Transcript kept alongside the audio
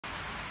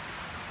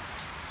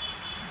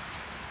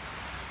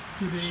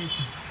Today is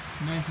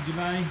 9th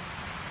July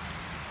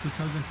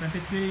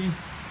 2023.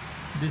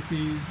 This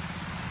is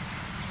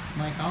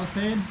my cow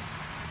shed.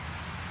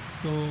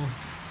 So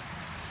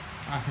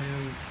I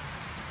have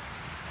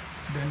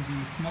done the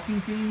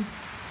smoking things,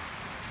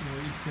 so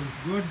it feels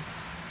good.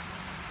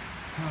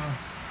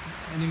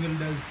 Animal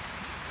does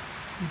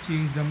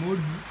change the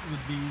mood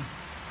with the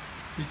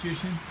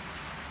situation.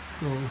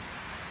 So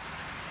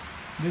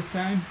this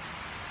time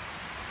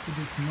it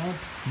is not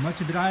much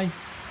dry.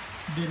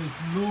 There is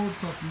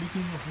loads of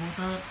leaking of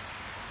water,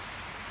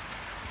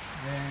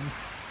 and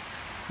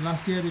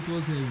last year it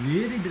was a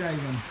very dry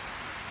one.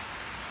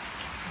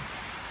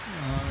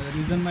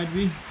 Reason might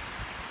be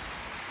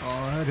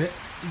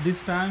this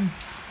time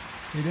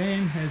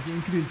rain has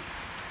increased.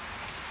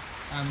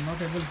 I'm not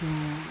able to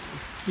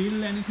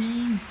spill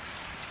anything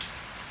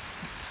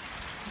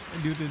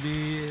due to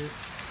the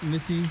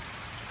missing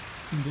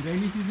in the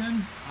rainy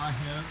season. I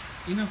have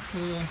enough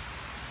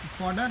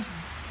fodder.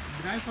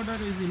 Dry fodder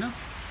is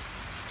enough.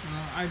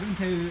 I don't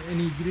have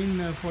any green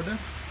fodder,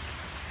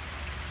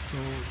 so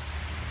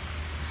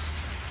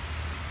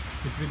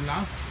it will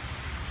last.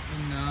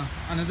 In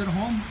another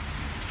home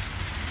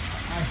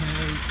I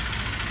have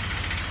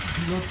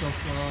lots of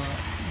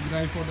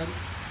dry fodder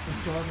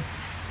stored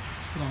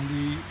from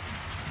the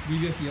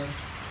previous years.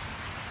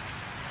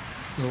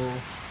 So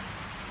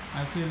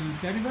I feel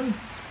terrible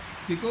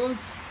because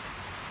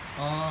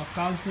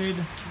cow shed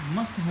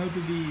must have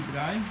to be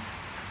dry,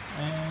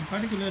 and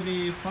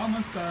particularly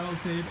farmers' cow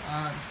shed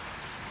are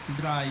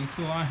dry,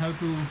 so I have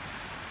to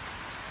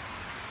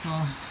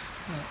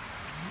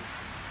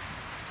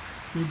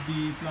put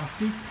the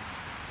plastic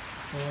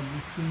for the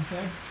spring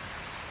pad.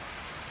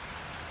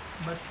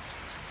 But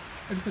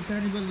it's a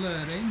terrible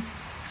rain,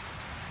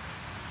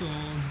 so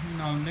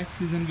now next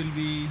season will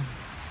be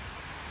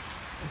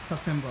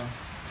September.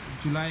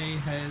 July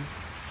has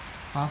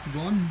half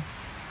gone,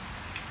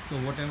 so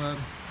whatever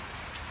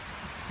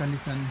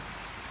condition.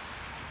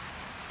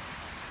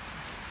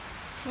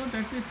 So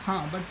that's it.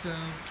 But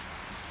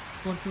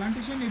for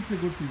plantation it's a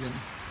good season.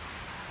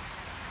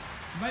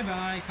 Bye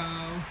bye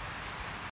cow.